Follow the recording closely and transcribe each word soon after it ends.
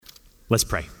Let's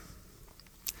pray.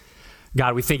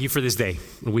 God, we thank you for this day.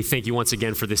 And we thank you once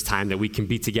again for this time that we can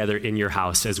be together in your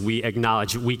house as we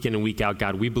acknowledge week in and week out,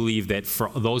 God, we believe that for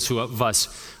those of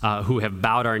us who have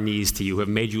bowed our knees to you, who have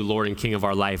made you Lord and King of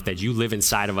our life, that you live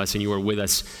inside of us and you are with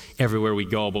us everywhere we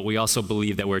go. But we also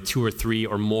believe that where 2 or 3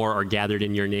 or more are gathered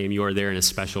in your name, you are there in a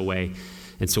special way.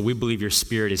 And so we believe your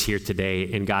Spirit is here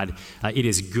today. And God, it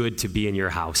is good to be in your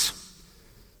house.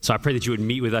 So I pray that you would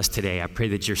meet with us today. I pray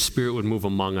that your Spirit would move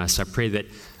among us. I pray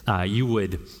that you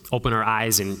would open our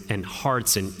eyes and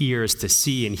hearts and ears to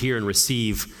see and hear and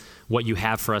receive what you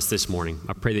have for us this morning.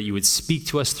 I pray that you would speak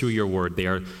to us through your word.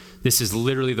 This is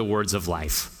literally the words of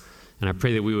life. And I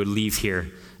pray that we would leave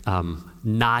here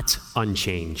not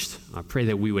unchanged. I pray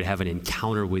that we would have an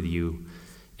encounter with you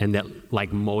and that,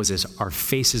 like Moses, our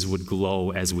faces would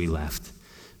glow as we left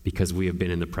because we have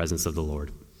been in the presence of the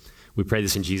Lord. We pray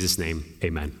this in Jesus' name.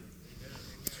 Amen.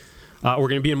 We're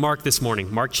going to be in Mark this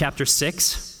morning. Mark chapter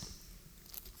 6.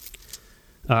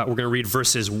 We're going to read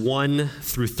verses 1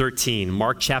 through 13.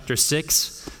 Mark chapter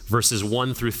 6, verses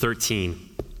 1 through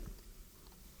 13.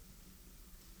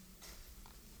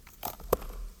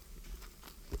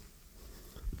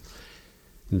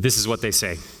 And this is what they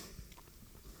say.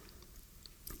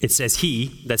 It says,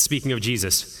 he, that's speaking of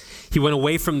Jesus, he went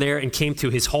away from there and came to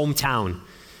his hometown,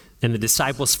 and the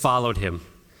disciples followed him.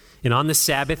 And on the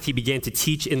Sabbath, he began to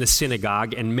teach in the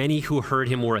synagogue, and many who heard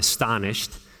him were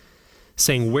astonished,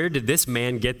 saying, where did this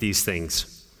man get these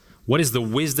things? What is the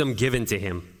wisdom given to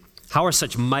him? How are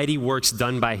such mighty works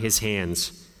done by his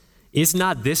hands? Is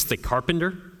not this the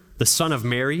carpenter, the son of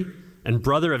Mary, and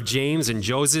brother of James and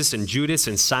Joseph and Judas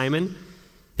and Simon?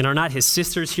 And are not his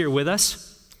sisters here with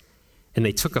us? And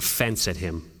they took offense at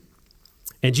him.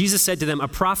 And Jesus said to them, a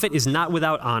prophet is not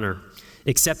without honor,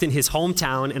 except in his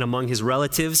hometown and among his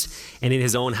relatives and in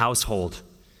his own household.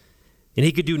 And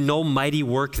he could do no mighty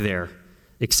work there,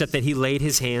 except that he laid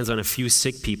his hands on a few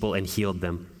sick people and healed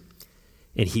them.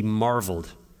 And he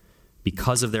marveled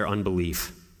because of their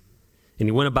unbelief. And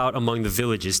he went about among the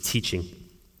villages teaching.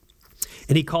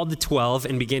 And he called the 12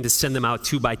 and began to send them out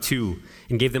 2 by 2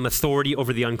 and gave them authority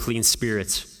over the unclean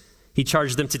spirits. He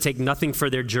charged them to take nothing for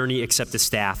their journey except a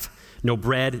staff, no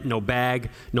bread, no bag,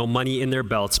 no money in their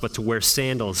belts, but to wear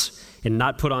sandals and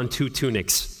not put on 2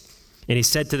 tunics. And he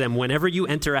said to them, whenever you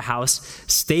enter a house,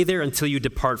 stay there until you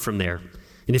depart from there.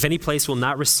 And if any place will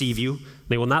not receive you,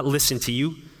 they will not listen to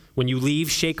you. When you leave,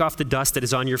 shake off the dust that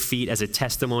is on your feet as a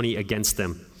testimony against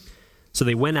them. So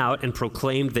they went out and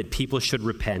proclaimed that people should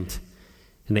repent.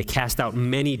 And they cast out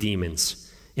many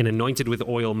demons and anointed with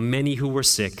oil many who were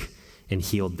sick and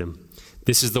healed them.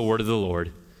 This is the word of the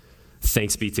Lord.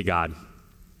 Thanks be to God.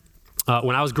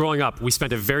 When I was growing up, we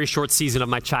spent a very short season of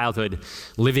my childhood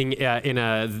living in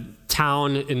a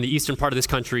town in the eastern part of this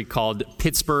country called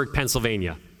Pittsburgh,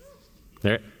 Pennsylvania.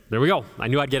 There we go. I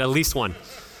knew I'd get at least one.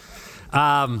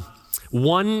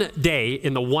 One day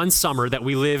in the one summer that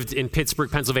we lived in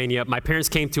Pittsburgh, Pennsylvania, my parents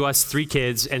came to us, 3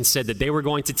 kids, and said that they were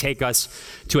going to take us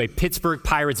to a Pittsburgh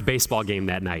Pirates baseball game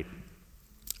that night.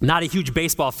 Not a huge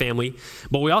baseball family,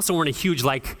 but we also weren't a huge,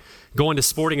 going to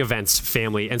sporting events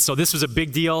family. And so this was a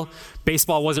big deal.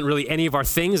 Baseball wasn't really any of our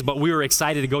things, but we were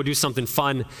excited to go do something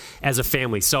fun as a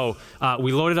family. So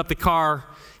we loaded up the car,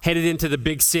 headed into the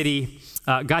big city,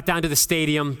 got down to the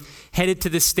stadium, headed to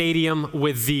the stadium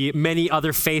with the many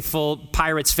other faithful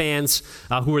Pirates fans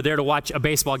who were there to watch a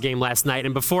baseball game last night.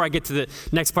 And before I get to the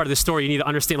next part of the story, you need to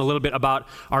understand a little bit about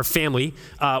our family.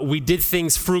 We did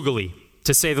things frugally,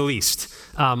 to say the least.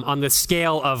 On the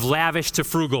scale of lavish to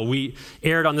frugal, we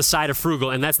erred on the side of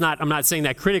frugal. And I'm not saying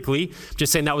that critically, I'm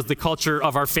just saying that was the culture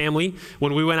of our family.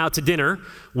 When we went out to dinner,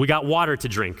 we got water to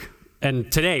drink.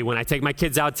 And today, when I take my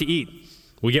kids out to eat,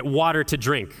 we get water to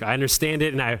drink. I understand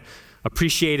it and I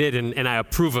appreciate it and I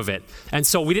approve of it. And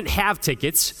so we didn't have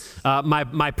tickets.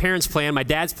 My parents' plan, my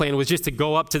dad's plan was just to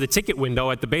go up to the ticket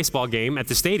window at the baseball game at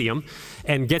the stadium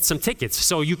and get some tickets.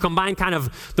 So you combine kind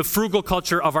of the frugal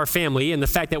culture of our family and the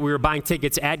fact that we were buying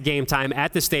tickets at game time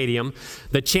at the stadium,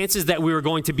 the chances that we were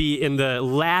going to be in the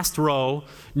last row,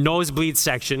 nosebleed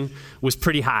section was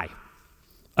pretty high.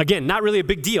 Again, not really a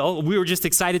big deal. We were just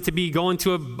excited to be going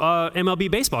to a MLB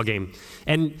baseball game.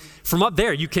 And from up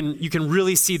there, you can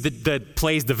really see the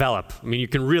plays develop. I mean, you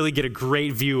can really get a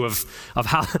great view of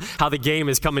how the game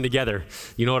is coming together.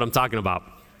 You know what I'm talking about.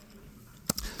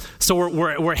 So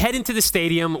we're heading to the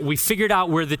stadium. We figured out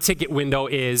where the ticket window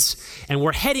is, and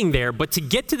we're heading there. But to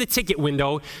get to the ticket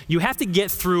window, you have to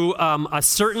get through a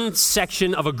certain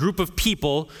section of a group of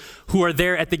people who are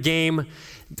there at the game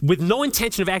with no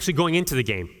intention of actually going into the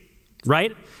game.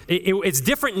 right? It's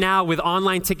different now with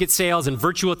online ticket sales and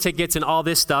virtual tickets and all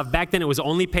this stuff. Back then, it was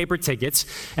only paper tickets.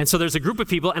 And so there's a group of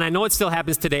people, and I know it still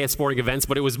happens today at sporting events,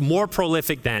 but it was more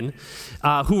prolific then,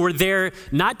 who were there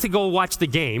not to go watch the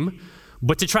game,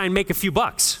 but to try and make a few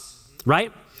bucks,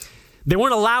 right? They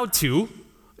weren't allowed to.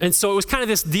 And so it was kind of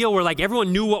this deal where like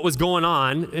everyone knew what was going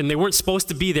on and they weren't supposed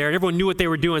to be there and everyone knew what they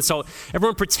were doing. So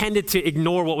everyone pretended to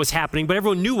ignore what was happening, but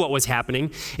everyone knew what was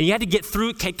happening. And you had to get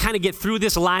through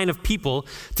this line of people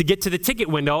to get to the ticket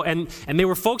window. And there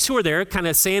were folks who were there kind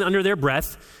of saying under their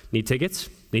breath, need tickets?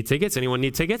 Need tickets? Anyone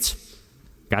need tickets?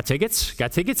 Got tickets?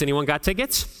 Got tickets? Anyone got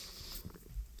tickets?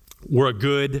 We're a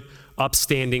good,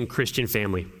 upstanding Christian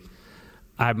family.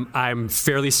 I'm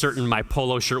fairly certain my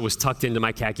polo shirt was tucked into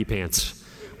my khaki pants.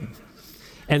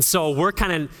 And so we're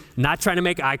kind of not trying to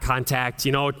make eye contact,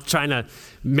 trying to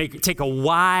take a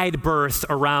wide berth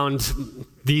around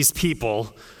these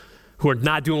people who are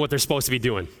not doing what they're supposed to be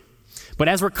doing. But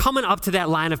as we're coming up to that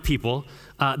line of people,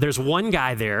 there's one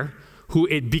guy there who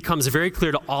it becomes very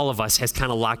clear to all of us has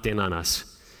kind of locked in on us.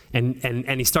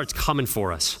 And he starts coming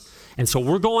for us. And so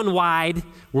we're going wide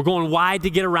to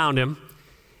get around him,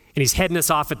 and he's heading us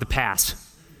off at the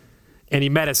pass. And he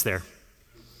met us there.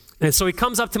 And so he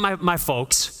comes up to my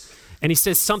folks, and he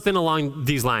says something along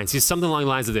these lines. He says something along the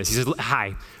lines of this. He says,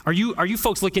 "Hi, are you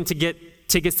folks looking to get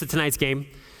tickets to tonight's game?"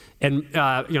 And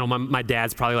my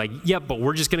dad's probably like, "Yep, but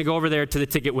we're just going to go over there to the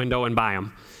ticket window and buy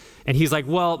them." And he's like,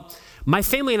 "Well, my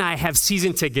family and I have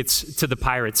season tickets to the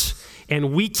Pirates,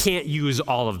 and we can't use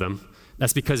all of them.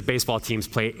 That's because baseball teams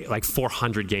play like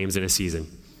 400 games in a season."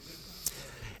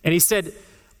 And he said,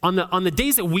 on the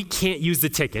days that we can't use the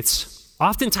tickets,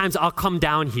 oftentimes I'll come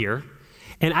down here,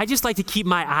 and I just like to keep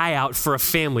my eye out for a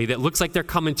family that looks like they're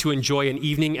coming to enjoy an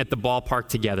evening at the ballpark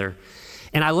together.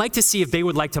 And I like to see if they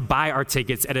would like to buy our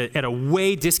tickets at a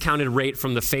way discounted rate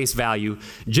from the face value,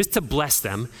 just to bless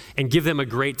them and give them a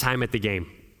great time at the game.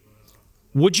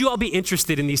 Would you all be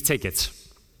interested in these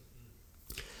tickets?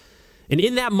 And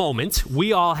in that moment,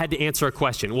 we all had to answer a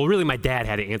question. Well, really, my dad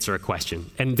had to answer a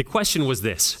question. And the question was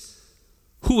this: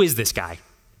 who is this guy?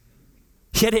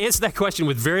 He had to answer that question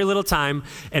with very little time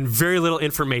and very little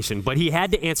information, but he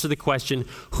had to answer the question,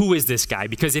 who is this guy?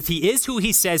 Because if he is who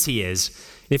he says he is,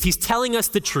 if he's telling us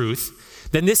the truth,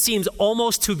 then this seems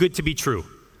almost too good to be true.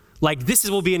 Like this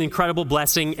will be an incredible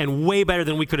blessing and way better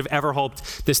than we could have ever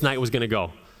hoped this night was going to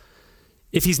go.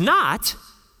 If he's not,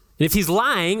 and if he's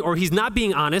lying or he's not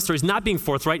being honest or he's not being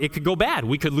forthright, it could go bad.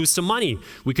 We could lose some money.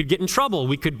 We could get in trouble.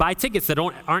 We could buy tickets that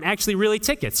aren't actually really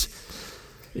tickets.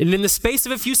 And in the space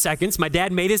of a few seconds, my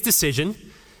dad made his decision,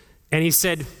 and he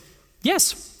said,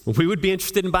 yes, we would be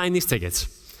interested in buying these tickets.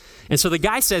 And so the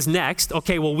guy says next,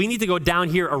 okay, well, we need to go down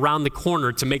here around the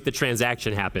corner to make the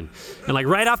transaction happen. And like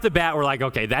right off the bat, we're like,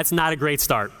 okay, that's not a great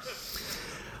start.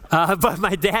 But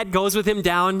my dad goes with him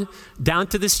down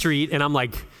to the street, and I'm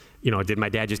like, did my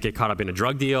dad just get caught up in a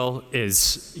drug deal?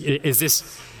 Is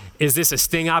this a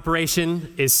sting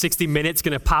operation? Is 60 Minutes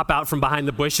going to pop out from behind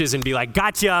the bushes and be like,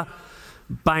 gotcha?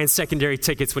 Buying secondary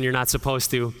tickets when you're not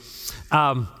supposed to.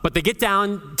 But they get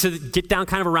down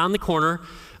kind of around the corner.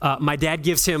 My dad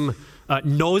gives him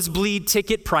nosebleed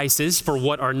ticket prices for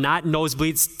what are not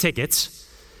nosebleed tickets,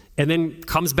 and then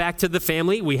comes back to the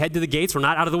family. We head to the gates. We're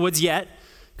not out of the woods yet,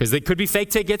 because they could be fake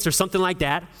tickets or something like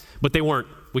that, but they weren't.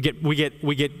 We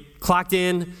get clocked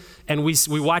in, and we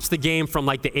watch the game from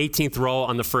like the 18th row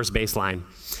on the first baseline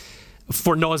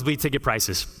for nosebleed ticket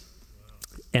prices.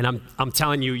 And I'm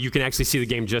telling you, you can actually see the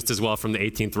game just as well from the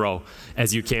 18th row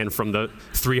as you can from the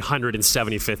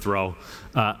 375th row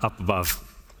up above.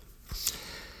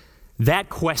 That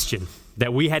question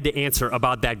that we had to answer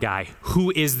about that guy,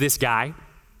 who is this guy,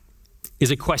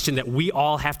 is a question that we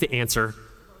all have to answer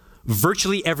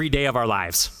virtually every day of our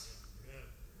lives.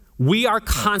 We are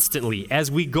constantly, as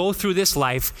we go through this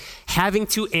life, having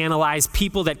to analyze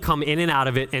people that come in and out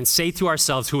of it and say to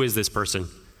ourselves, who is this person?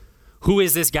 Who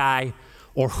is this guy?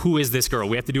 Or who is this girl?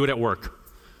 We have to do it at work.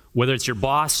 Whether it's your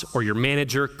boss or your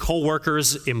manager,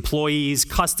 coworkers, employees,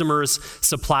 customers,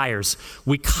 suppliers,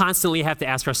 we constantly have to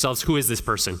ask ourselves, who is this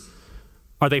person?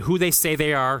 Are they who they say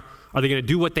they are? Are they going to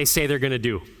do what they say they're going to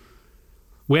do?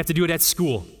 We have to do it at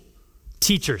school.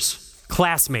 Teachers,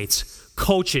 classmates,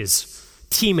 coaches,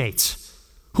 teammates.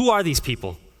 Who are these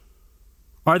people?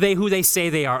 Are they who they say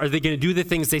they are? Are they going to do the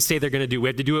things they say they're going to do? We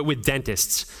have to do it with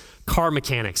dentists, car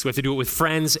mechanics. We have to do it with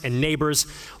friends and neighbors.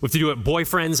 We have to do it with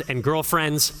boyfriends and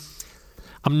girlfriends.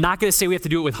 I'm not going to say we have to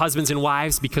do it with husbands and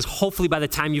wives, because hopefully by the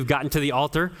time you've gotten to the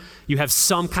altar, you have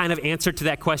some kind of answer to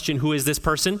that question, who is this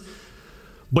person?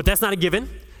 But that's not a given.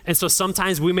 And so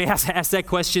sometimes we may have to ask that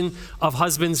question of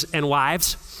husbands and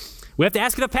wives. We have to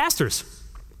ask it of pastors.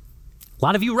 A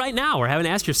lot of you right now are having to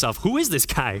ask yourself, who is this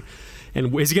guy?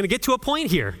 And is he going to get to a point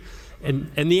here?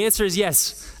 And the answer is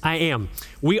yes, I am.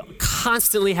 We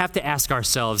constantly have to ask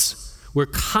ourselves, we're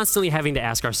constantly having to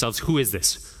ask ourselves, who is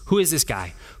this? Who is this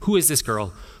guy? Who is this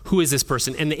girl? Who is this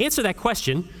person? And the answer to that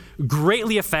question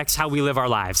greatly affects how we live our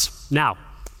lives. Now,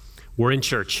 we're in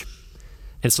church.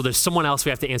 And so there's someone else we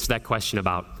have to answer that question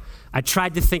about. I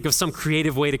tried to think of some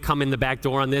creative way to come in the back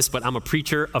door on this, but I'm a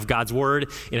preacher of God's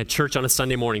word in a church on a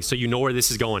Sunday morning, so you know where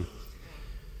this is going.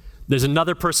 There's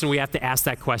another person we have to ask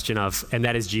that question of, and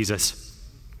that is Jesus.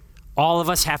 All of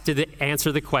us have to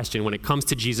answer the question when it comes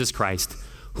to Jesus Christ,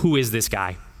 who is this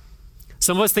guy?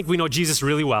 Some of us think we know Jesus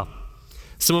really well.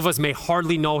 Some of us may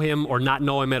hardly know him or not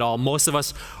know him at all. Most of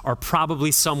us are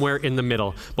probably somewhere in the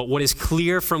middle. But what is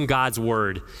clear from God's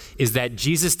word is that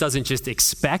Jesus doesn't just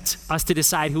expect us to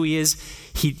decide who he is,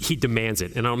 he demands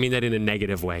it. And I don't mean that in a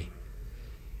negative way.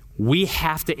 We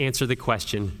have to answer the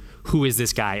question, who is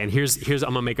this guy? And here's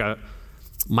I'm going to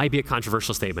might be a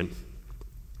controversial statement.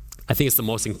 I think it's the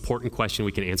most important question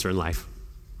we can answer in life.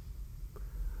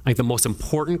 I think the most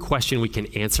important question we can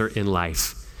answer in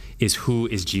life is, who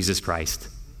is Jesus Christ?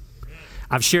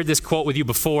 I've shared this quote with you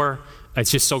before. It's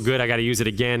just so good, I got to use it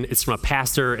again. It's from a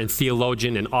pastor and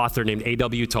theologian and author named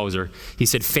A.W. Tozer. He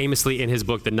said famously in his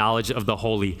book, The Knowledge of the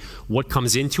Holy, what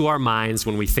comes into our minds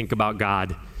when we think about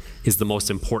God is the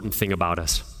most important thing about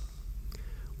us.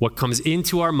 What comes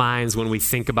into our minds when we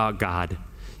think about God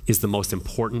is the most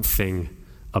important thing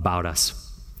about us.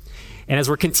 And as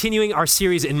we're continuing our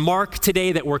series in Mark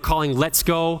today that we're calling Let's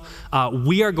Go,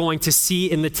 we are going to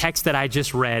see in the text that I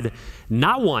just read,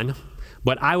 not one,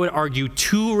 but I would argue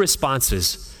two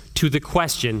responses to the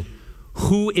question,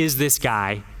 who is this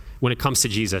guy, when it comes to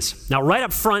Jesus? Now, right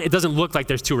up front, it doesn't look like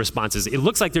there's two responses. It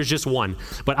looks like there's just one.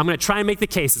 But I'm going to try and make the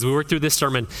case as we work through this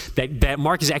sermon that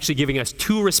Mark is actually giving us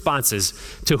two responses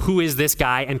to who is this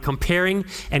guy and comparing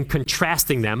and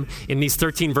contrasting them in these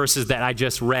 13 verses that I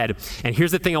just read. And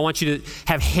here's the thing I want you to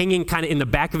have hanging kind of in the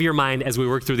back of your mind as we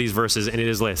work through these verses, and it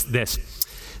is this.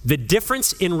 The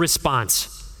difference in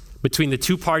response between the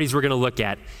two parties we're going to look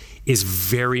at is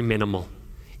very minimal.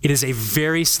 It is a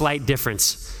very slight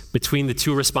difference between the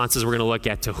two responses we're going to look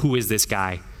at to who is this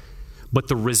guy. But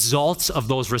the results of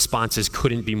those responses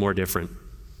couldn't be more different.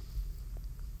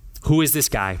 Who is this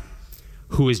guy?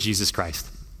 Who is Jesus Christ?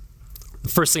 The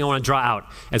first thing I want to draw out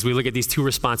as we look at these two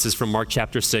responses from Mark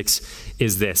chapter 6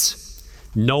 is this.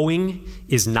 Knowing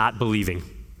is not believing.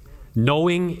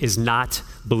 Knowing is not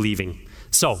believing.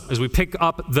 So, as we pick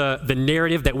up the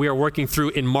narrative that we are working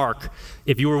through in Mark,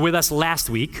 if you were with us last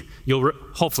week, you'll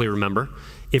hopefully remember.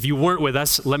 If you weren't with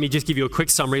us, let me just give you a quick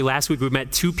summary. Last week we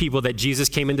met two people that Jesus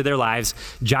came into their lives,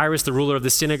 Jairus, the ruler of the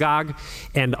synagogue,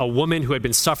 and a woman who had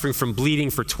been suffering from bleeding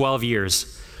for 12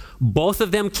 years. Both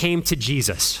of them came to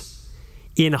Jesus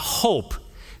in hope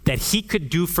that he could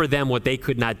do for them what they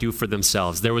could not do for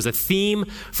themselves. There was a theme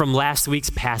from last week's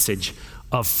passage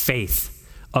of faith,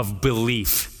 of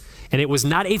belief. And it was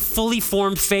not a fully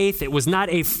formed faith. It was not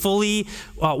a fully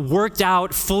worked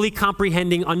out, fully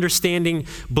comprehending, understanding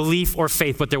belief or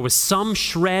faith. But there was some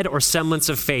shred or semblance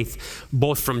of faith,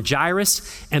 both from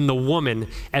Jairus and the woman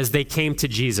as they came to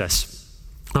Jesus.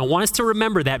 I want us to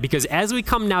remember that because as we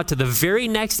come now to the very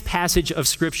next passage of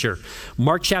Scripture,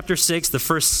 Mark chapter 6, the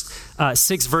first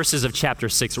 6 verses of chapter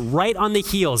 6, right on the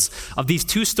heels of these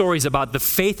two stories about the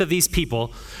faith of these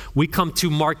people, we come to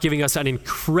Mark giving us an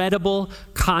incredible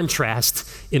contrast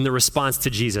in the response to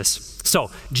Jesus. So,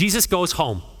 Jesus goes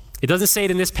home. It doesn't say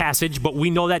it in this passage, but we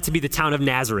know that to be the town of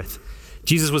Nazareth.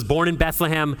 Jesus was born in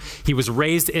Bethlehem. He was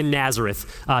raised in Nazareth.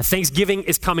 Thanksgiving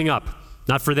is coming up.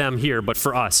 Not for them here, but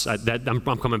for us. I'm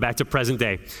coming back to present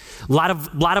day. A lot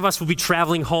of us will be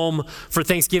traveling home for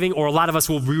Thanksgiving, or a lot of us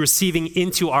will be receiving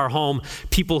into our home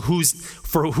people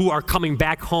who are coming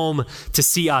back home to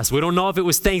see us. We don't know if it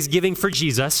was Thanksgiving for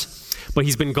Jesus, but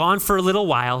he's been gone for a little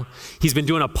while. He's been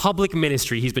doing a public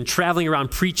ministry. He's been traveling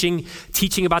around preaching,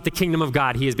 teaching about the kingdom of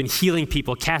God. He has been healing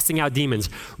people, casting out demons,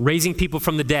 raising people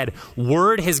from the dead.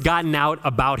 Word has gotten out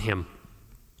about him.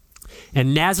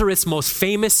 And Nazareth's most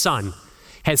famous son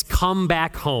has come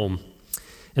back home.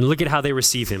 And look at how they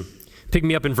receive him. Pick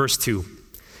me up in verse 2.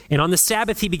 And on the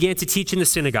Sabbath he began to teach in the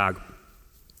synagogue.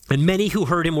 And many who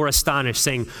heard him were astonished,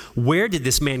 saying, "Where did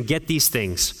this man get these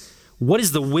things? What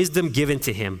is the wisdom given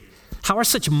to him? How are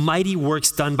such mighty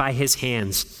works done by his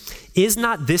hands? Is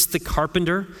not this the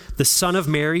carpenter, the son of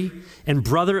Mary, and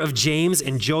brother of James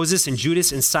and Joseph and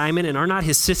Judas and Simon? And are not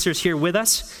his sisters here with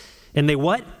us?" And they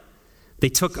what? They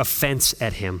took offense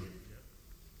at him.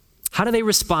 How do they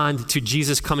respond to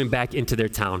Jesus coming back into their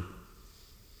town?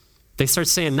 They start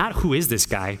saying, not who is this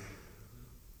guy,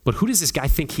 But who does this guy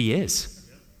think he is?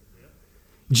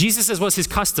 Jesus, as was his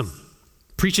custom,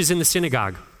 preaches in the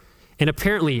synagogue. And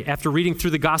apparently, after reading through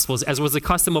the Gospels, as was the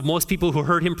custom of most people who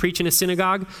heard him preach in a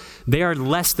synagogue, they are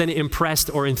less than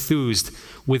impressed or enthused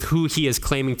with who he is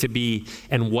claiming to be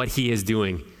and what he is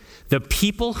doing. The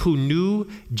people who knew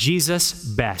Jesus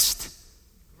best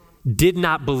did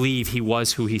not believe he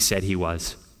was who he said he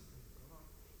was.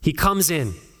 He comes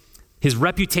in. His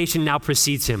reputation now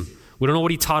precedes him. We don't know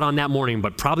what he taught on that morning,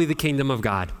 but probably the kingdom of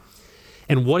God.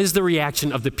 And what is the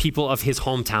reaction of the people of his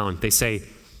hometown? They say,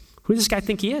 who does this guy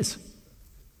think he is?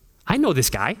 I know this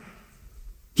guy.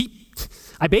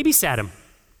 I babysat him.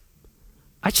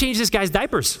 I changed this guy's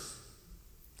diapers.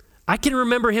 I can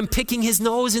remember him picking his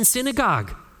nose in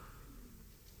synagogue.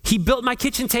 He built my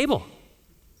kitchen table.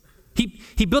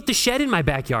 He built the shed in my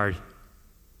backyard.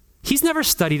 He's never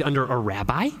studied under a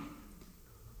rabbi.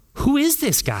 Who is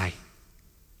this guy?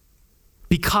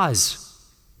 Because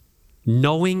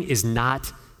knowing is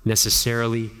not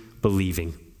necessarily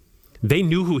believing. They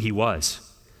knew who he was.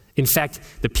 In fact,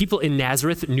 the people in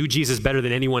Nazareth knew Jesus better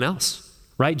than anyone else,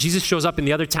 right? Jesus shows up in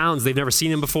the other towns. They've never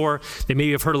seen him before. They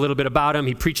maybe have heard a little bit about him.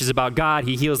 He preaches about God.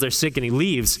 He heals their sick and he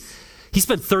leaves. He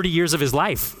spent 30 years of his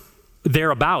life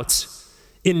thereabouts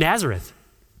in Nazareth.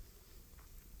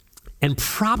 And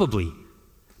probably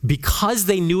because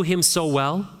they knew him so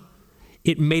well,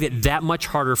 it made it that much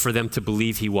harder for them to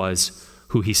believe he was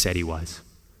who he said he was.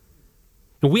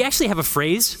 And we actually have a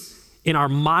phrase in our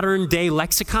modern day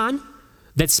lexicon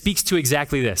that speaks to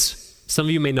exactly this. Some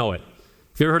of you may know it.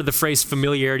 Have you ever heard of the phrase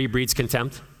familiarity breeds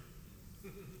contempt?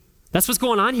 That's what's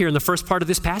going on here in the first part of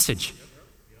this passage.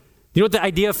 You know what the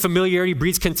idea of familiarity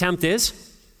breeds contempt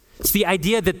is? It's the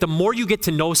idea that the more you get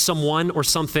to know someone or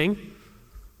something,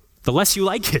 the less you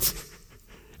like it.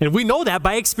 And we know that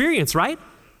by experience, right?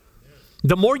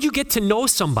 The more you get to know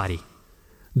somebody,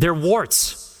 their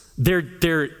warts,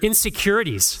 their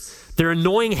insecurities, their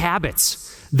annoying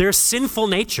habits, their sinful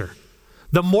nature,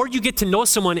 the more you get to know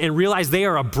someone and realize they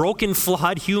are a broken,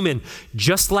 flawed human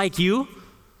just like you,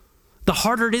 the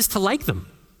harder it is to like them.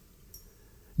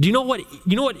 Do you know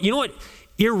what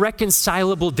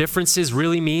irreconcilable differences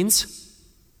really means?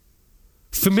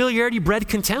 Familiarity bred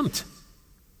contempt.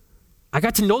 I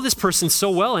got to know this person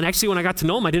so well, and actually when I got to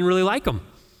know him, I didn't really like him.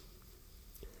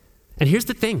 And here's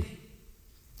the thing.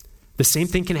 The same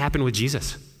thing can happen with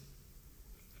Jesus.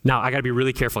 Now, I got to be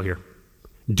really careful here.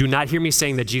 Do not hear me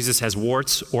saying that Jesus has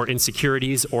warts or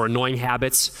insecurities or annoying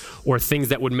habits or things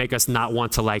that would make us not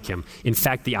want to like him. In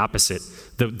fact, the opposite.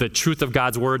 The truth of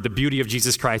God's word, the beauty of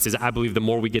Jesus Christ is I believe the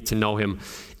more we get to know him,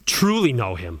 truly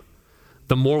know him,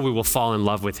 the more we will fall in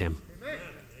love with him. Amen.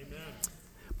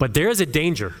 But there is a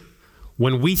danger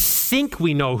when we think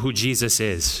we know who Jesus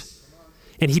is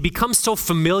and he becomes so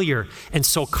familiar and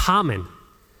so common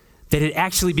that it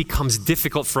actually becomes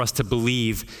difficult for us to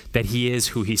believe that he is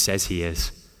who he says he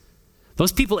is.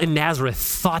 Those people in Nazareth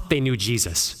thought they knew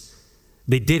Jesus.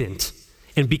 They didn't.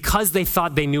 And because they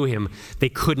thought they knew him, they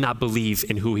could not believe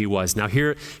in who he was. Now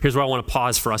here's where I want to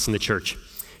pause for us in the church.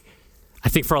 I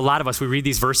think for a lot of us, we read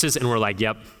these verses and we're like,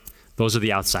 yep, those are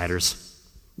the outsiders.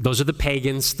 Those are the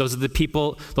pagans. Those are the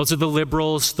people. Those are the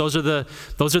liberals. Those are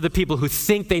the people who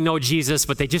think they know Jesus,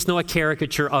 but they just know a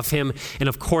caricature of him. And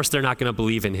of course, they're not going to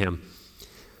believe in him.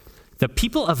 The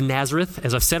people of Nazareth,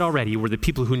 as I've said already, were the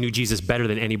people who knew Jesus better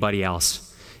than anybody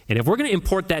else. And if we're going to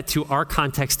import that to our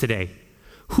context today,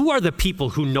 who are the people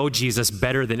who know Jesus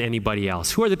better than anybody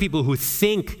else? Who are the people who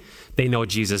think they know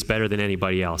Jesus better than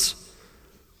anybody else?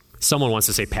 Someone wants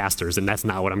to say pastors, and that's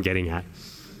not what I'm getting at.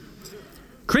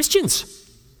 Christians.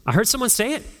 I heard someone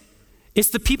say it. It's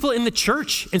the people in the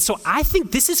church. And so I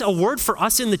think this is a word for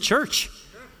us in the church.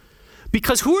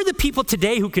 Because who are the people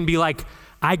today who can be like,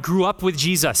 I grew up with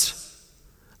Jesus.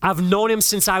 I've known him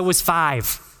since I was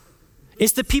 5.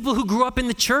 It's the people who grew up in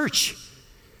the church.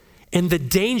 And the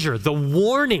danger, the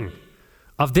warning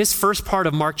of this first part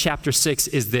of Mark chapter 6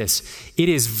 is this. It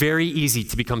is very easy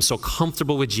to become so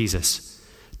comfortable with Jesus,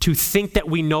 to think that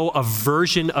we know a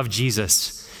version of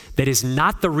Jesus that is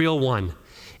not the real one,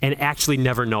 and actually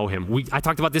never know him. I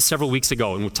talked about this several weeks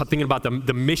ago, and we're thinking about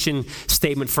the mission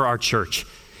statement for our church.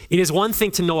 It is one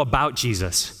thing to know about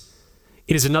Jesus.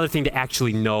 It is another thing to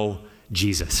actually know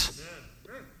Jesus.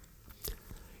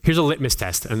 Here's a litmus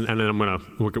test, and then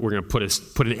we're gonna put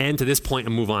an end to this point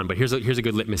and move on. But here's a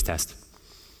good litmus test.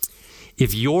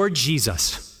 If your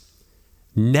Jesus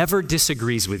never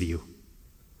disagrees with you,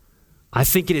 I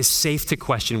think it is safe to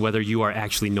question whether you are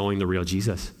actually knowing the real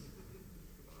Jesus.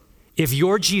 If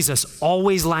your Jesus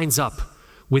always lines up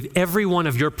with every one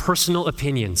of your personal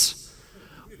opinions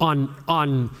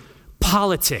on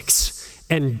politics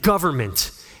and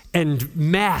government and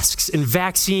masks and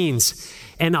vaccines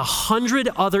and 100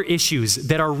 other issues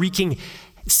that are wreaking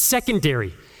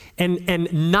secondary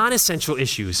and non-essential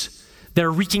issues that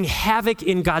are wreaking havoc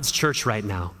in God's church right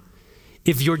now.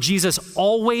 If your Jesus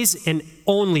always and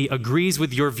only agrees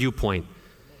with your viewpoint,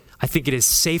 I think it is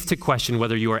safe to question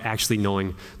whether you are actually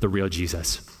knowing the real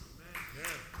Jesus.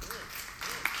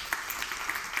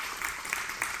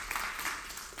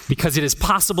 Because it is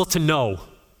possible to know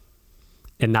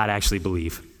and not actually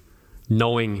believe.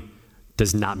 Knowing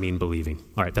does not mean believing.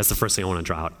 All right, that's the first thing I want to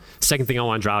draw out. Second thing I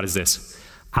want to draw out is this.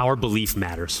 Our belief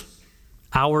matters.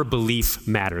 Our belief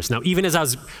matters. Now, even as I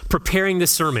was preparing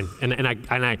this sermon, and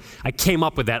I came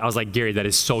up with that, I was like, Gary, that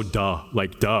is so duh.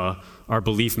 Like, duh, our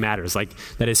belief matters. Like,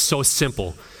 that is so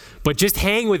simple. But just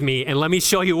hang with me and let me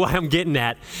show you what I'm getting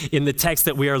at in the text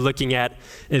that we are looking at,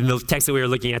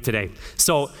 today.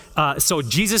 So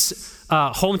Jesus'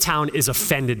 hometown is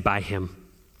offended by him.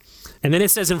 And then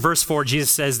it says in verse 4,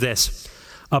 Jesus says this,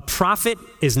 a prophet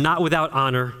is not without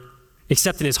honor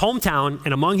except in his hometown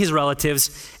and among his relatives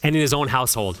and in his own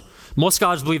household. Most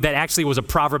scholars believe that actually was a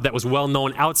proverb that was well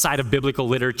known outside of biblical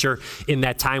literature in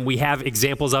that time. We have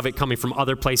examples of it coming from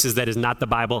other places that is not the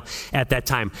Bible at that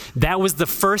time. That was the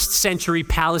first century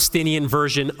Palestinian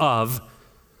version of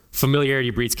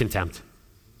familiarity breeds contempt.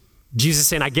 Jesus is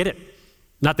saying, I get it.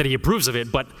 Not that he approves of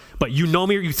it, but you know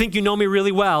me, you think you know me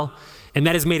really well, and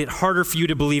that has made it harder for you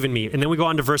to believe in me. And then we go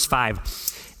on to verse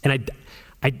 5. And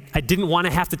I didn't want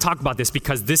to have to talk about this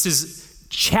because this is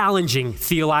challenging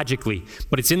theologically,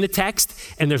 but it's in the text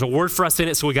and there's a word for us in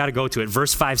it, so we got to go to it.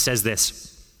 Verse 5 says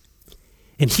this,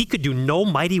 and he could do no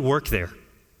mighty work there,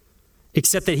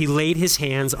 except that he laid his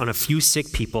hands on a few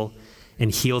sick people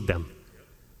and healed them.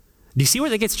 Do you see where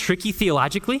that gets tricky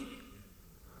theologically?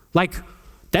 Like,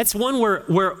 that's one where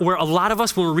a lot of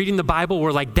us, when we're reading the Bible,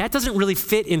 we're like, that doesn't really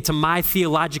fit into my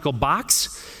theological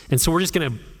box, and so we're just going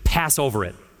to pass over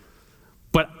it.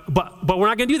 But we're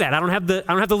not going to do that. I don't have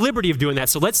the liberty of doing that.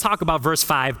 So let's talk about verse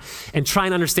 5 and try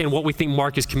and understand what we think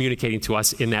Mark is communicating to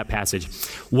us in that passage.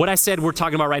 What I said we're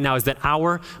talking about right now is that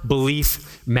our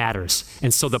belief matters.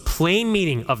 And so the plain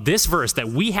meaning of this verse that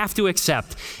we have to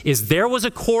accept is there was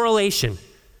a correlation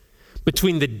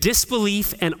between the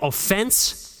disbelief and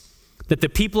offense that the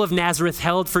people of Nazareth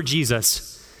held for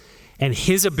Jesus and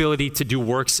his ability to do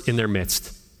works in their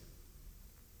midst.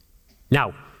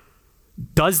 Now,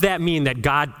 does that mean that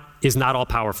God is not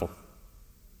all-powerful?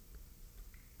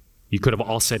 You could have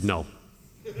all said no.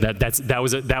 That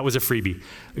was a freebie.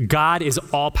 God is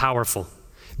all-powerful.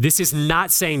 This is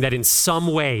not saying that in some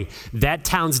way that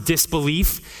town's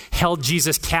disbelief held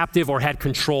Jesus captive or had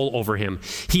control over him.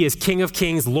 He is King of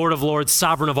Kings, Lord of Lords,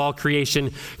 sovereign of all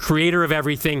creation, creator of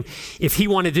everything. If he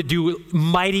wanted to do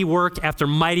mighty work after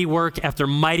mighty work after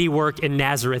mighty work in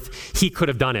Nazareth, he could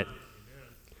have done it.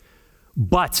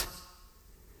 But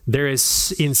there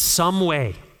is in some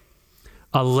way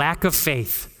a lack of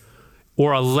faith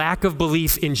or a lack of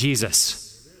belief in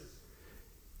Jesus.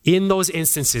 In those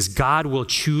instances, God will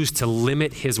choose to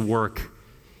limit his work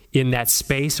in that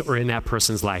space or in that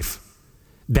person's life.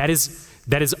 That is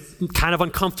kind of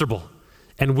uncomfortable,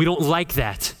 and we don't like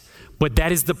that. But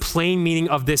that is the plain meaning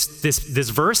of this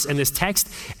verse and this text,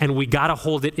 and we got to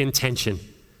hold it in tension.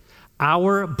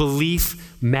 Our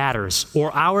belief matters,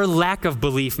 or our lack of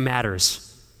belief matters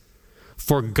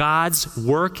for God's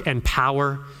work and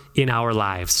power in our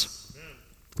lives.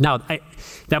 Now,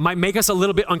 that might make us a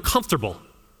little bit uncomfortable,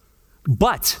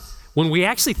 but when we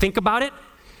actually think about it,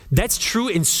 that's true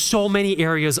in so many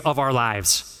areas of our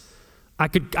lives. I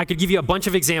could give you a bunch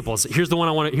of examples. Here's the one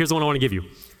I want to give you.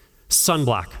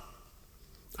 Sunblock.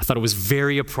 I thought it was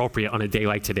very appropriate on a day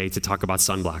like today to talk about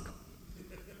sunblock.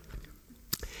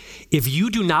 If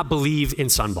you do not believe in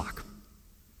sunblock,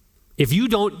 if you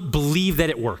don't believe that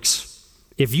it works,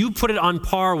 if you put it on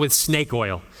par with snake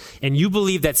oil and you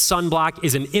believe that sunblock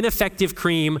is an ineffective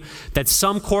cream that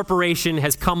some corporation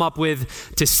has come up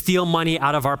with to steal money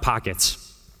out of our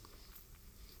pockets,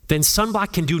 then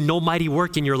sunblock can do no mighty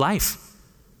work in your life.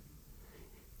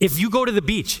 If you go to the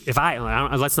beach,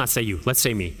 let's not say you, let's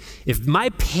say me. If my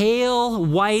pale,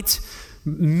 white,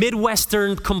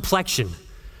 Midwestern complexion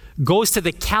goes to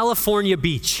the California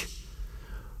beach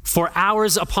for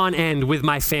hours upon end with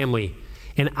my family,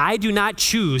 and I do not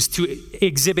choose to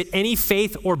exhibit any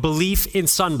faith or belief in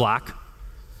sunblock,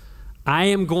 I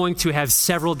am going to have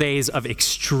several days of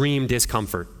extreme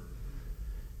discomfort.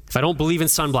 If I don't believe in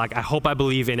sunblock, I hope I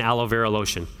believe in aloe vera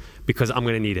lotion because I'm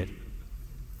going to need it.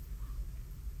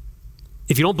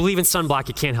 If you don't believe in sunblock,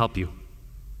 it can't help you.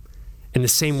 And the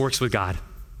same works with God.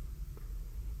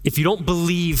 If you don't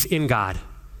believe in God,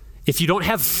 if you don't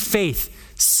have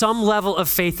faith some level of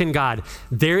faith in God,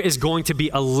 there is going to be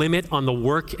a limit on the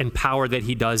work and power that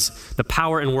he does, the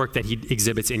power and work that he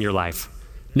exhibits in your life.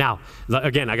 Now,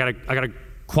 again, I gotta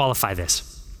qualify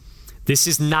this. This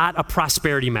is not a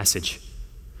prosperity message.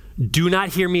 Do not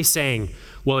hear me saying,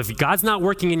 well, if God's not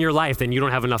working in your life, then you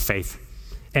don't have enough faith.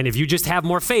 And if you just have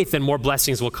more faith, then more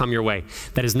blessings will come your way.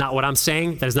 That is not what I'm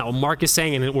saying. That is not what Mark is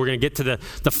saying. And we're going to get to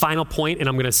the final point, and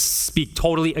I'm going to speak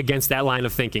totally against that line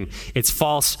of thinking. It's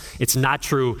false. It's not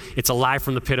true. It's a lie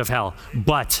from the pit of hell.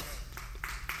 But,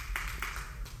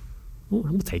 I'm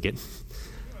going to take it.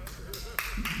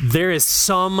 There is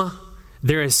some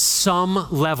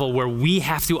level where we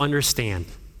have to understand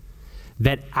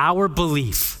that our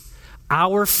belief,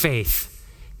 our faith,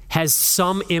 has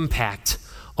some impact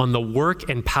on the work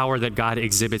and power that God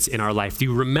exhibits in our life. Do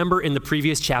you remember in the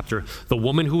previous chapter, the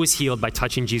woman who was healed by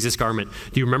touching Jesus' garment?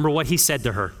 Do you remember what he said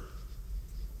to her?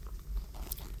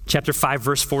 Chapter 5,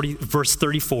 verse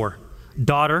 34.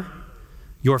 Daughter,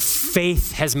 your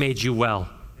faith has made you well.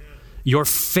 Your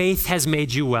faith has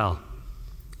made you well.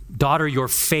 Daughter, your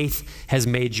faith has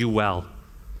made you well.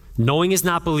 Knowing is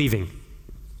not believing.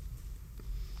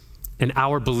 And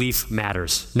our belief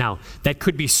matters. Now, that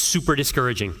could be super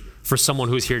discouraging for someone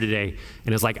who's here today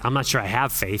and is like, I'm not sure I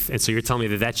have faith, and so you're telling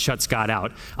me that shuts God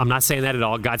out. I'm not saying that at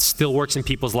all. God still works in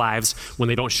people's lives when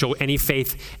they don't show any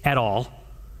faith at all.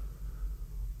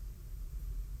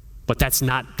 But that's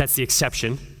the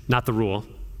exception, not the rule.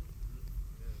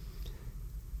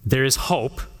 There is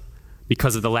hope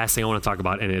because of the last thing I want to talk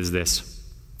about, and it is this.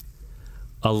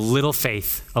 A little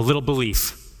faith, a little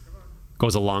belief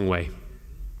goes a long way.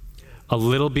 A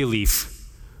little belief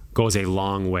goes a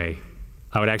long way.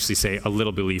 I would actually say a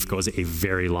little belief goes a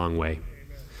very long way.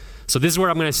 So this is where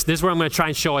I'm going to try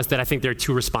and show us that I think there are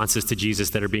two responses to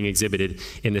Jesus that are being exhibited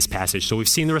in this passage. So we've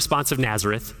seen the response of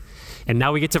Nazareth, and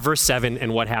now we get to verse 7,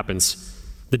 and what happens?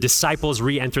 The disciples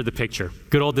re-enter the picture.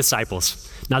 Good old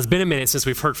disciples. Now it's been a minute since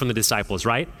we've heard from the disciples,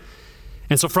 right?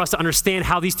 And so for us to understand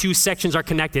how these two sections are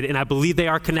connected, and I believe they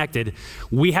are connected,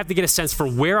 we have to get a sense for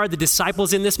where are the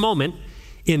disciples in this moment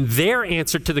in their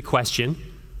answer to the question,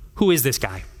 who is this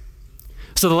guy?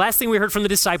 So the last thing we heard from the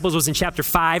disciples was in chapter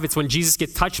 5. It's when Jesus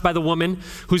gets touched by the woman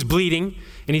who's bleeding,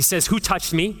 and he says, who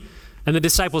touched me? And the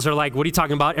disciples are like, what are you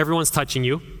talking about? Everyone's touching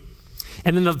you.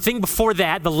 And then the thing before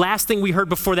that, the last thing we heard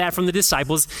before that from the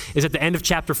disciples is at the end of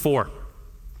chapter 4.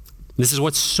 This is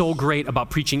what's so great about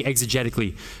preaching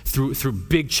exegetically through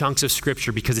big chunks of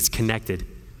scripture, because it's connected.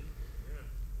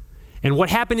 And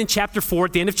what happened in chapter 4,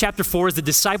 at the end of chapter 4, is the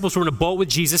disciples were in a boat with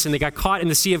Jesus, and they got caught in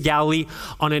the Sea of Galilee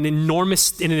in an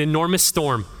enormous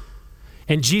storm.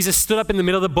 And Jesus stood up in the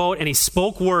middle of the boat, and he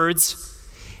spoke words,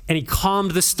 and he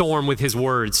calmed the storm with his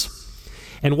words.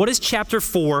 And what does chapter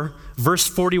 4, verse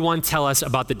 41 tell us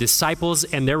about the disciples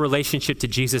and their relationship to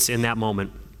Jesus in that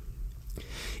moment?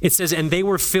 It says, and they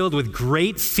were filled with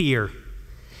great fear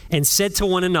and said to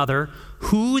one another,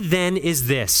 who then is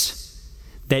this,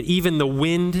 that even the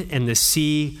wind and the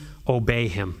sea obey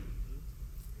him?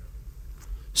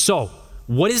 So,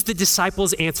 what is the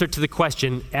disciples' answer to the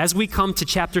question as we come to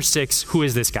chapter 6, who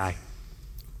is this guy?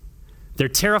 They're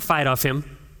terrified of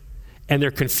him, and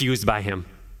they're confused by him.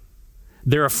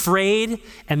 They're afraid,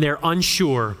 and they're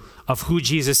unsure of who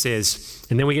Jesus is.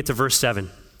 And then we get to verse 7.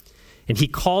 And he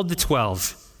called the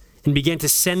 12 and began to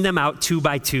send them out 2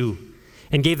 by 2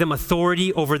 and gave them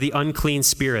authority over the unclean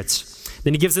spirits.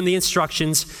 Then he gives them the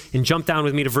instructions, and jump down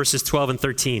with me to verses 12 and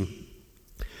 13.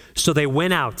 So they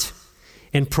went out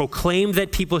and proclaimed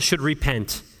that people should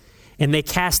repent, and they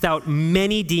cast out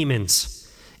many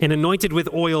demons and anointed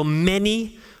with oil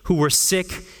many who were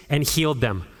sick and healed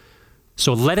them.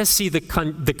 So let us see the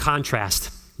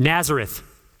contrast. Nazareth,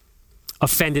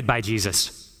 offended by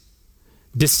Jesus.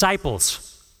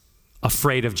 Disciples,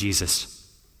 afraid of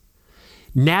Jesus.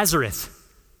 Nazareth,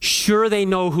 sure they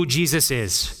know who Jesus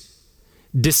is.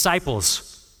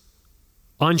 Disciples,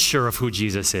 unsure of who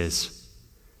Jesus is.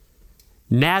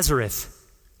 Nazareth,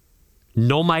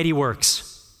 no mighty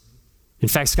works. In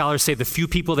fact, scholars say the few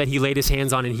people that he laid his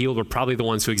hands on and healed were probably the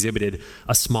ones who exhibited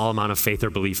a small amount of faith or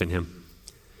belief in him.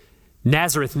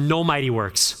 Nazareth, no mighty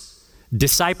works.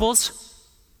 Disciples,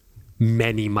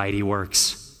 many mighty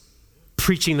works.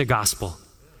 Preaching the gospel,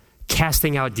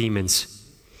 casting out demons,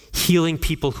 healing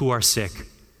people who are sick.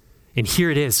 And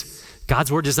here it is.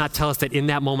 God's word does not tell us that in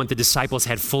that moment the disciples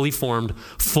had fully formed,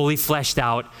 fully fleshed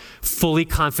out, fully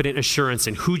confident assurance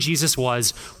in who Jesus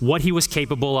was, what he was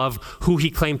capable of, who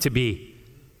he claimed to be.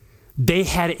 They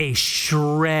had a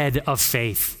shred of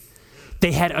faith.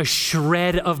 They had a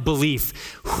shred of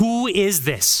belief. Who is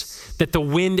this that the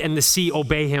wind and the sea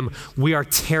obey him? We are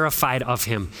terrified of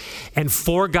him. And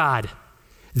for God,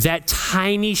 That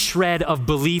tiny shred of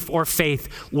belief or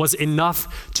faith was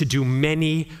enough to do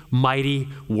many mighty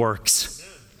works.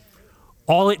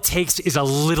 All it takes is a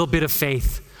little bit of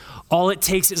faith. All it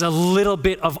takes is a little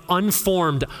bit of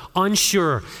unformed,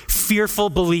 unsure, fearful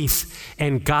belief,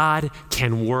 and God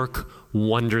can work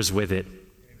wonders with it.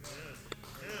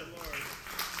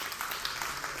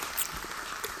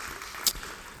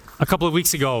 A couple of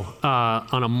weeks ago,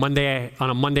 on a Monday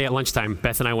at lunchtime,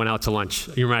 Beth and I went out to lunch.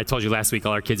 You remember I told you last week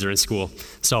all our kids are in school.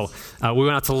 So we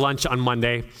went out to lunch on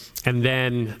Monday, and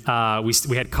then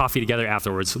we had coffee together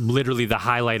afterwards. Literally the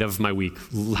highlight of my week,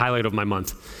 highlight of my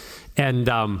month. And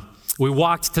we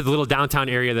walked to the little downtown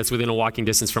area that's within a walking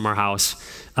distance from our house.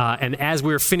 And as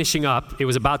we were finishing up, it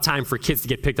was about time for kids to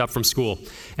get picked up from school.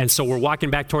 And so we're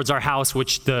walking back towards our house,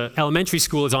 which the elementary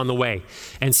school is on the way.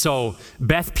 And so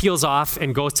Beth peels off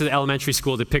and goes to the elementary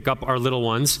school to pick up our little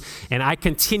ones. And I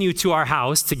continue to our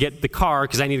house to get the car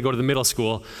because I need to go to the middle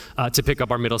school to pick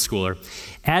up our middle schooler.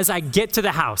 As I get to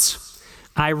the house,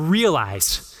 I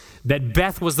realize that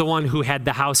Beth was the one who had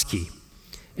the house key.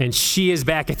 And she is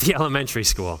back at the elementary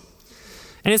school.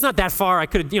 And it's not that far. I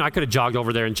could have jogged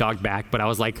over there and jogged back, but I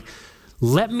was like,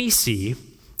 let me see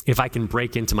if I can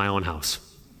break into my own house.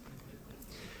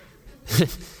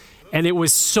 And it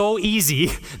was so easy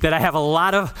that I have a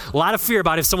lot of fear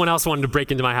about if someone else wanted to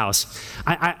break into my house.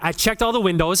 I checked all the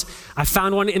windows. I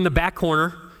found one in the back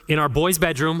corner in our boys'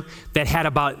 bedroom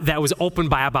that was open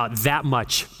by about that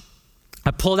much. I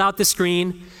pulled out the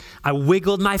screen. I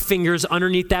wiggled my fingers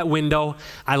underneath that window,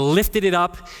 I lifted it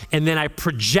up, and then I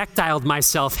projectiled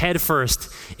myself head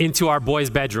first into our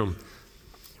boys' bedroom.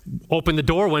 Opened the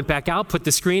door, went back out, put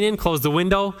the screen in, closed the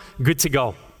window, good to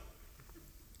go.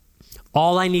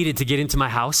 All I needed to get into my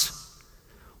house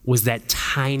was that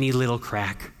tiny little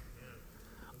crack.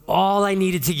 All I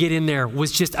needed to get in there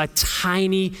was just a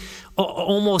tiny,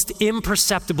 almost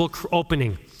imperceptible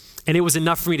opening. And it was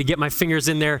enough for me to get my fingers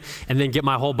in there and then get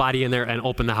my whole body in there and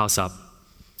open the house up.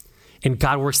 And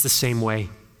God works the same way.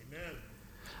 Amen.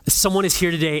 Someone is here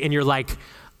today and you're like,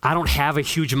 I don't have a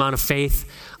huge amount of faith.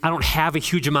 I don't have a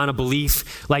huge amount of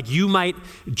belief. Like you might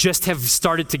just have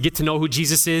started to get to know who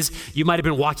Jesus is. You might have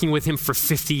been walking with him for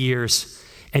 50 years.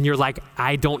 And you're like,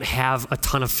 I don't have a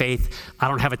ton of faith. I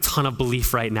don't have a ton of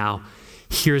belief right now.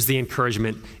 Here's the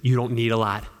encouragement. You don't need a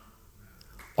lot.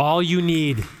 All you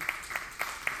need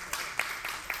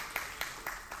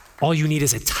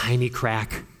is a tiny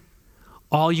crack.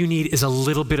 All you need is a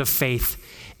little bit of faith,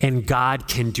 and God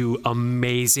can do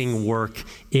amazing work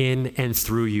in and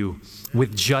through you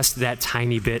with just that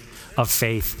tiny bit of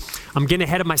faith. I'm getting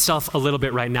ahead of myself a little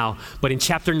bit right now, but in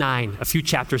chapter 9, a few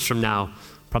chapters from now,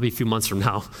 probably a few months from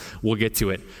now, we'll get to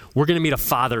it. We're going to meet a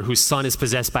father whose son is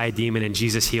possessed by a demon, and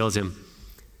Jesus heals him.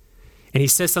 And he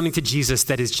says something to Jesus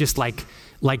that is just like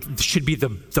should be the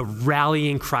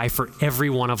rallying cry for every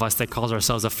one of us that calls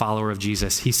ourselves a follower of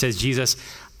Jesus. He says, Jesus,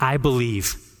 I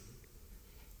believe.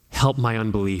 Help my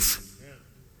unbelief.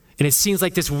 And it seems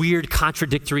like this weird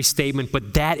contradictory statement,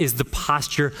 but that is the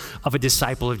posture of a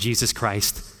disciple of Jesus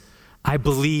Christ. I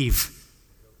believe,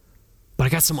 but I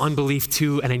got some unbelief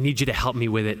too, and I need you to help me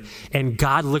with it. And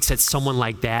God looks at someone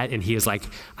like that, and he is like,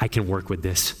 I can work with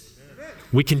this.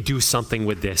 We can do something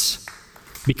with this.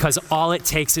 Because all it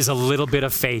takes is a little bit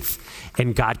of faith,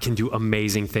 and God can do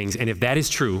amazing things. And if that is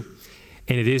true,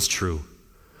 and it is true,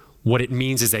 what it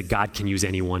means is that God can use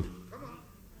anyone.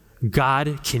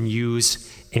 God can use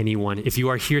anyone. If you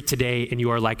are here today and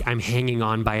you are like, I'm hanging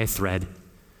on by a thread.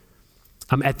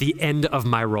 I'm at the end of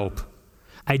my rope.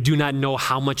 I do not know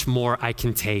how much more I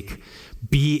can take.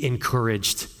 Be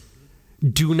encouraged.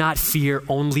 Do not fear,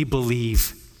 only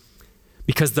believe.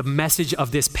 Because the message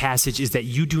of this passage is that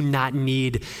you do not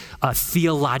need a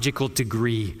theological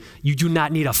degree. You do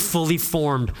not need a fully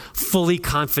formed, fully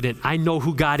confident, I know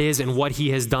who God is and what he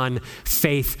has done,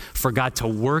 faith for God to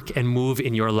work and move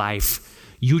in your life.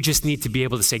 You just need to be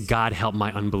able to say, God, help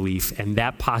my unbelief. And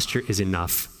that posture is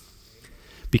enough.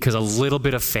 Because a little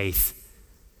bit of faith,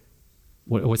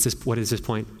 what is this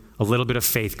point? A little bit of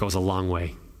faith goes a long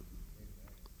way.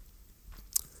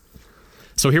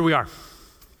 So here we are.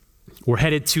 We're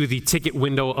headed to the ticket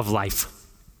window of life.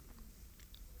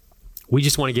 We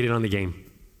just want to get in on the game.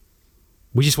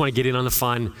 We just want to get in on the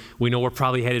fun. We know we're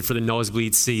probably headed for the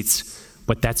nosebleed seats,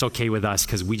 but that's okay with us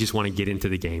because we just want to get into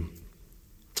the game.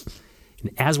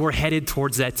 And as we're headed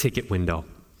towards that ticket window,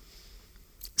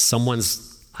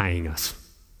 someone's eyeing us.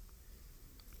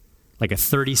 Like a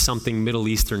 30-something Middle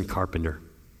Eastern carpenter,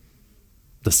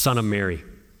 the son of Mary.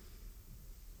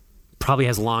 Probably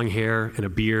has long hair and a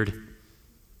beard.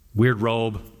 Weird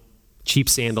robe, cheap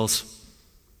sandals.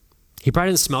 He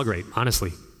probably doesn't smell great,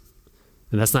 honestly.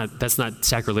 And that's not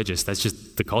sacrilegious. That's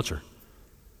just the culture.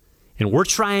 And we're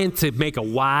trying to make a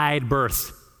wide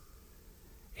berth.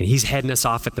 And he's heading us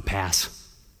off at the pass.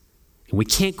 And we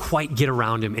can't quite get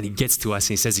around him, and he gets to us and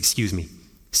he says, excuse me.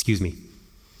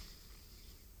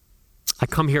 I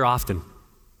come here often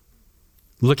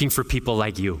looking for people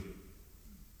like you.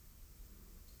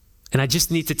 And I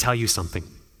just need to tell you something.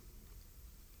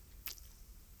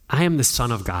 I am the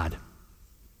Son of God.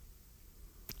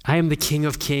 I am the King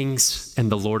of Kings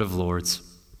and the Lord of Lords.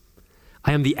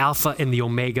 I am the Alpha and the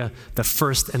Omega, the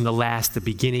first and the last, the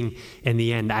beginning and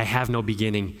the end. I have no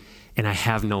beginning and I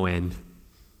have no end.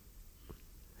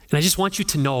 And I just want you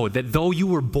to know that though you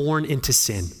were born into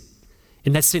sin,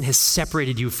 and that sin has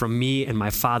separated you from me and my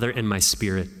Father and my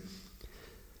Spirit,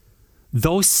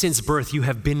 though since birth you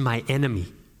have been my enemy,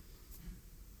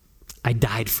 I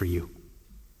died for you.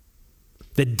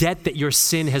 The debt that your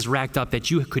sin has racked up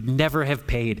that you could never have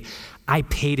paid, I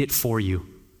paid it for you.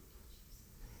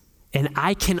 And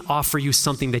I can offer you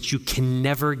something that you can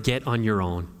never get on your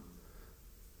own.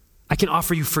 I can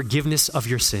offer you forgiveness of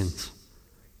your sins.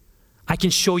 I can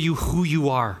show you who you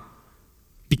are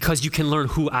because you can learn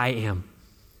who I am.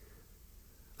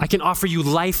 I can offer you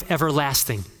life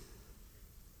everlasting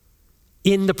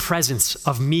in the presence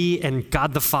of me and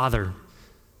God the Father.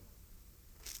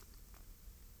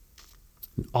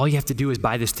 All you have to do is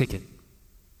buy this ticket.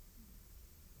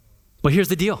 But here's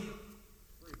the deal.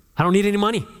 I don't need any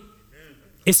money.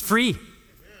 It's free.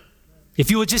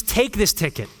 If you will just take this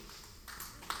ticket,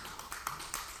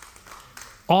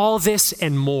 all this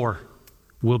and more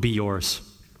will be yours.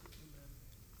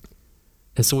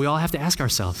 And so we all have to ask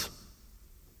ourselves,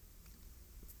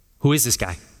 who is this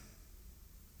guy?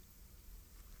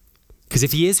 Because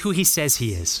if he is who he says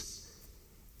he is,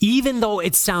 even though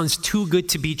it sounds too good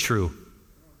to be true,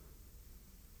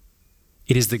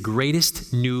 it is the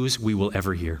greatest news we will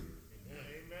ever hear. Amen.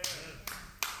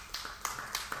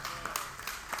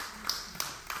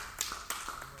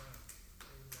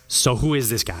 So who is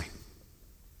this guy?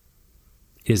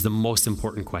 It is the most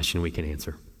important question we can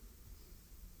answer.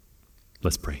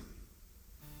 Let's pray.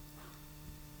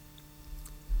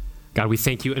 God, we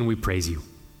thank you and we praise you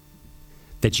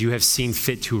that you have seen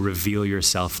fit to reveal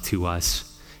yourself to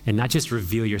us. And not just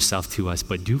reveal yourself to us,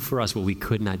 but do for us what we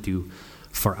could not do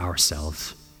for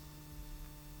ourselves.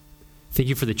 Thank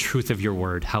you for the truth of your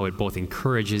word, how it both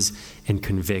encourages and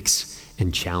convicts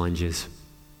and challenges.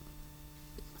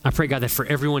 I pray, God, that for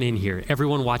everyone in here,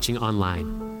 everyone watching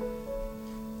online,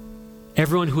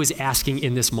 everyone who is asking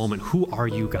in this moment, who are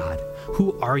you, God?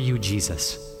 Who are you,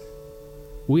 Jesus?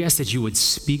 We ask that you would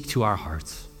speak to our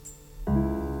hearts.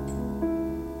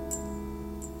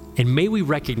 And may we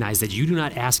recognize that you do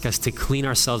not ask us to clean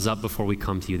ourselves up before we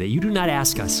come to you, that you do not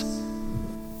ask us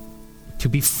to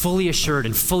be fully assured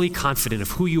and fully confident of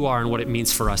who you are and what it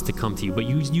means for us to come to you. But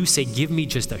you say, give me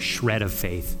just a shred of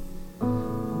faith,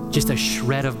 just a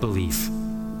shred of belief,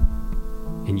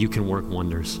 and you can work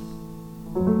wonders.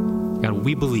 God,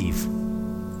 we believe.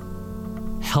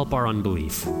 Help our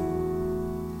unbelief.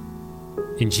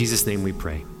 In Jesus' name we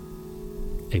pray.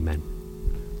 Amen.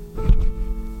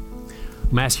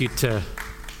 I'm going to ask you to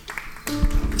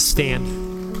stand.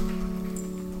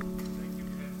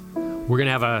 We're going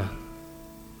to have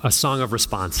a song of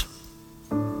response.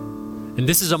 And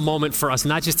this is a moment for us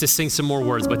not just to sing some more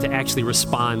words, but to actually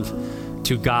respond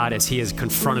to God as he has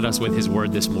confronted us with his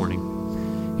word this morning.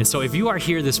 And so if you are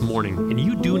here this morning and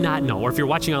you do not know, or if you're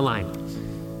watching online,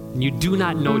 and you do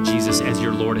not know Jesus as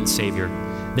your Lord and Savior,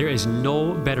 there is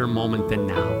no better moment than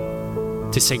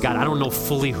now to say, God, I don't know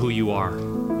fully who you are,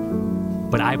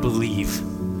 but I believe.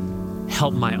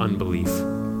 Help my unbelief.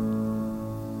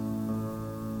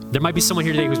 There might be someone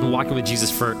here today who's been walking with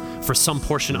Jesus for some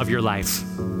portion of your life.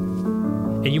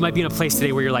 And you might be in a place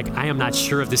today where you're like, I am not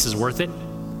sure if this is worth it.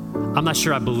 I'm not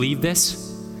sure I believe this.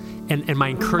 And my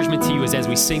encouragement to you is as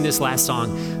we sing this last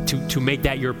song, to make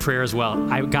that your prayer as well.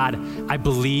 God, I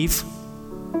believe.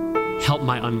 Help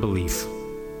my unbelief.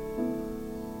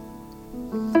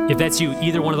 If that's you,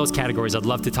 either one of those categories, I'd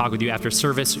love to talk with you after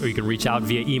service, or you can reach out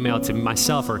via email to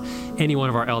myself or any one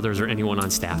of our elders or anyone on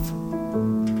staff.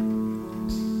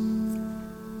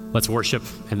 Let's worship,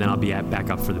 and then I'll be back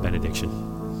up for the benediction.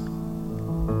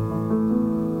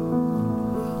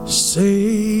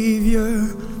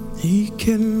 Savior, he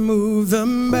can move the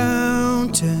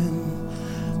mountain.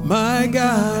 My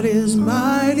God is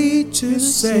mighty to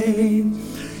save.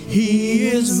 He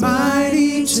is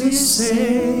mighty to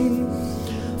save.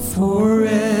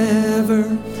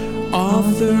 Forever,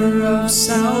 author of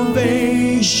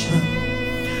salvation.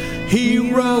 He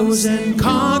rose and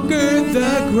conquered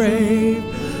the grave.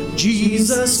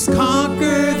 Jesus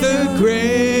conquered the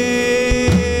grave.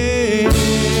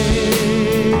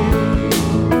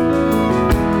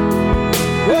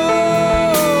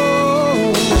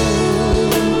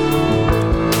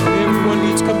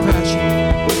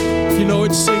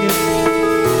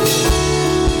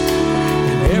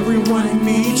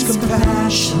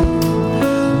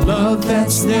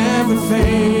 that's never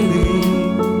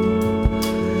failing.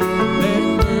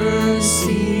 Let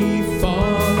mercy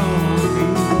fall on me.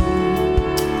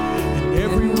 And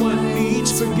everyone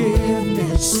needs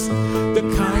forgiveness,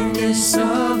 the kindness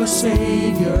of a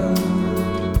Savior,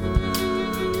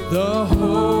 the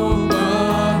hope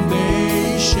of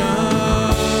nations.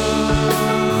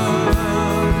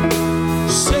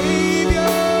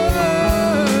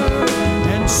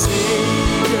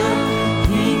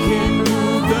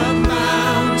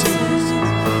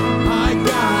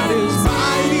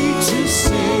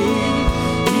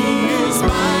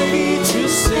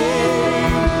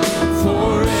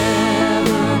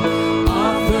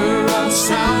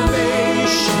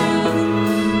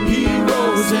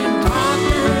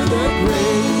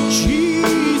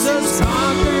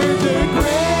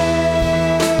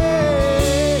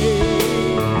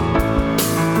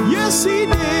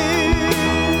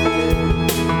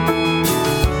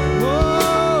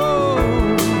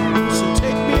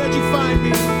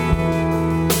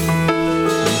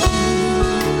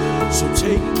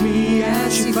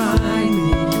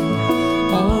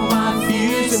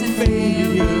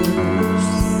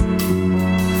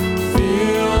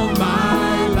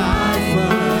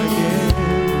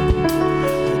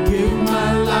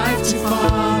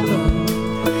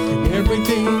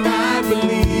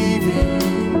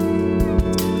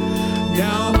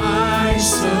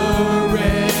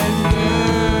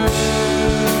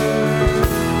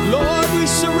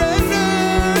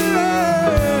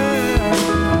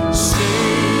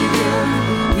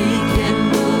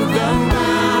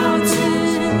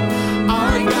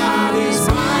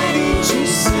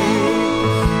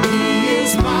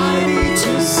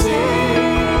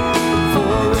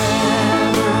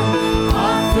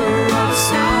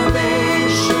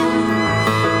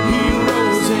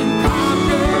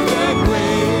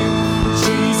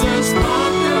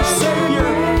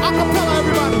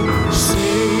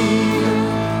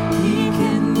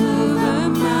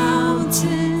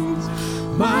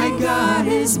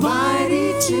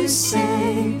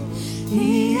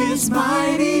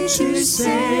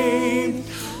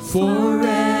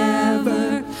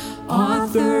 Forever,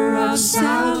 author of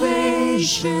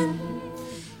salvation,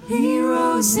 he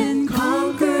rose and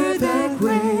conquered the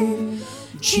grave.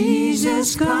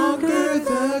 Jesus conquered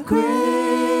the grave.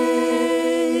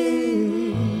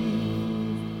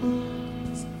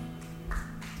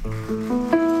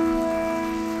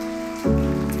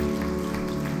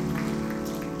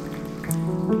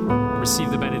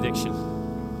 Receive the benediction.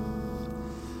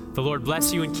 The Lord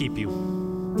bless you and keep you.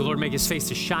 The Lord make his face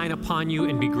to shine upon you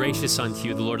and be gracious unto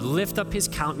you. The Lord lift up his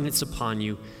countenance upon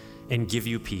you and give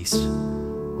you peace.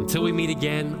 Until we meet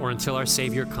again, or until our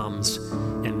Savior comes,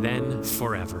 and then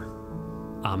forever.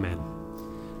 Amen.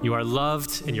 You are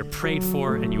loved and you're prayed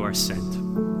for and you are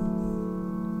sent.